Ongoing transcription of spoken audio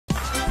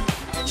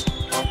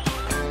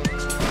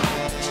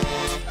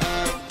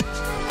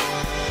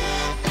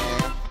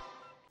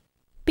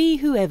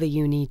whoever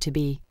you need to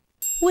be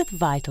with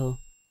Vital.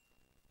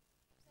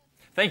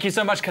 Thank you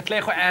so much,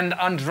 Katlego and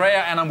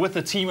Andrea, and I'm with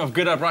the team of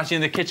Good Up right here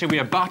in the kitchen.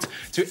 We're about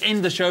to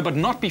end the show, but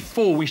not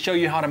before we show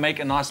you how to make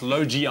a nice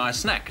low GI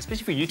snack,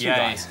 especially for you two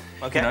guys.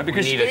 Okay. You know,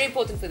 because It's very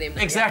important for them.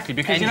 Exactly,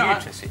 because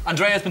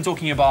Andrea's been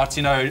talking about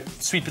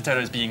sweet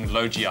potatoes being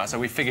low GI, so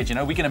we figured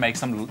we're going to make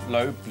some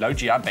low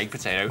GI baked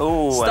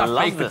potato, stuffed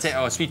baked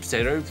potato, or sweet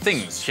potato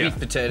things. Sweet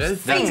potato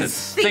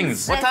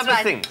Things. What type of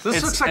things?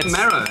 This looks like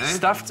marrow, eh?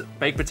 Stuffed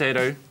baked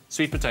potato,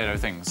 sweet potato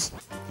things.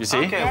 You see?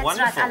 Okay, That's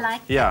wonderful. right, I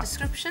like the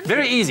description.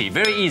 Very easy,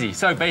 very easy.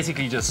 So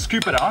basically, just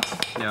scoop it out.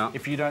 Yeah.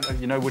 If you don't,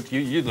 what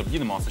you're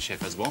the master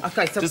chef as well.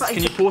 Okay, so just,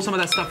 can you pour some of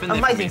that stuff in there?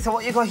 Amazing. So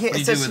what you got here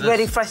is just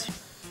really fresh.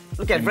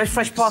 Look at very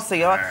fresh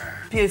parsley, all right?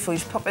 Beautiful. You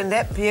just pop in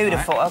there.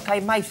 Beautiful. Right. Okay,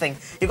 amazing.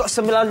 You've got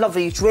some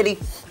lovely. It's really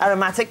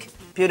aromatic.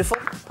 Beautiful.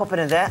 Pop it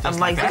in there. Just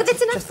amazing. Like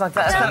just like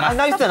that. I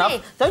know it's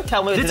enough. Don't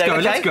tell me what to do.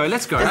 Let's go.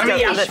 Let's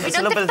We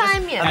don't have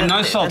time yet. And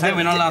no salt, eh?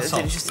 We're not allowed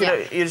salt.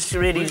 You just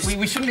really.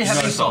 We shouldn't be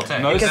having salt, eh?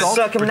 No You can salt.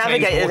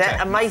 circumnavigate there.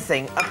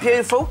 Amazing.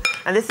 Beautiful.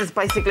 And this is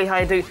basically how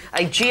you do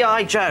a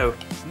G.I. Joe.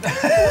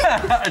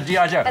 A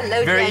G.I. Joe.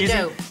 Hello, Very G.I. easy.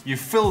 Joe. You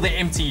fill the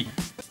empty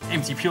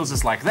peels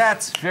just like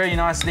that, very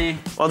nicely.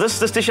 Well, this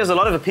dish has a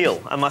lot of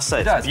appeal, I must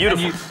say. It does.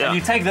 Beautiful. And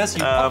you take this,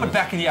 you pop it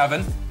back in the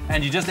oven,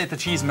 and you just let the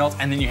cheese melt,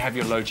 and then you have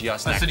your low GI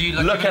snack. So do you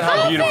Look at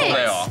how beautiful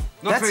they are.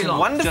 Not very long.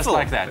 Wonderful. Just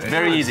like that.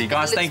 Very easy.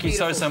 Guys, thank you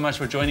so much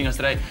for joining us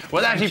today.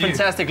 Well, actually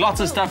fantastic. Lots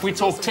of stuff. We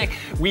talked tech.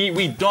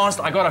 We danced.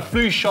 I got a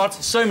flu shot.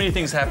 So many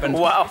things happened.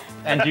 Wow.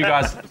 And you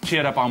guys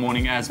cheered up our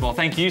morning as well.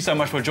 Thank you so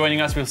much for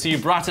joining us. We'll see you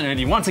bright and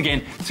early once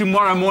again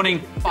tomorrow morning,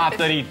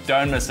 5:30.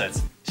 Don't miss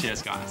it.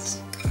 Cheers,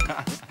 guys.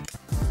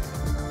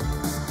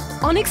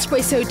 On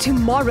Expresso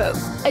tomorrow,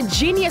 a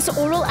genius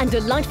oral and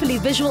delightfully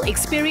visual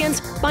experience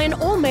by an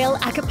all-male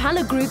a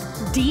cappella group,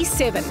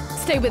 D7.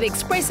 Stay with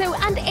Expresso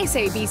and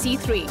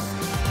SABC3.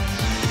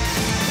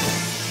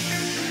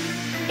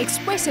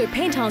 Expresso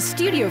Penthouse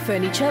studio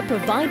furniture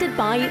provided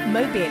by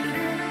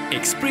Mobelli.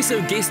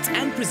 Expresso guests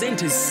and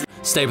presenters.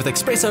 Stay with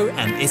Expresso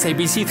and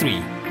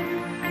SABC3.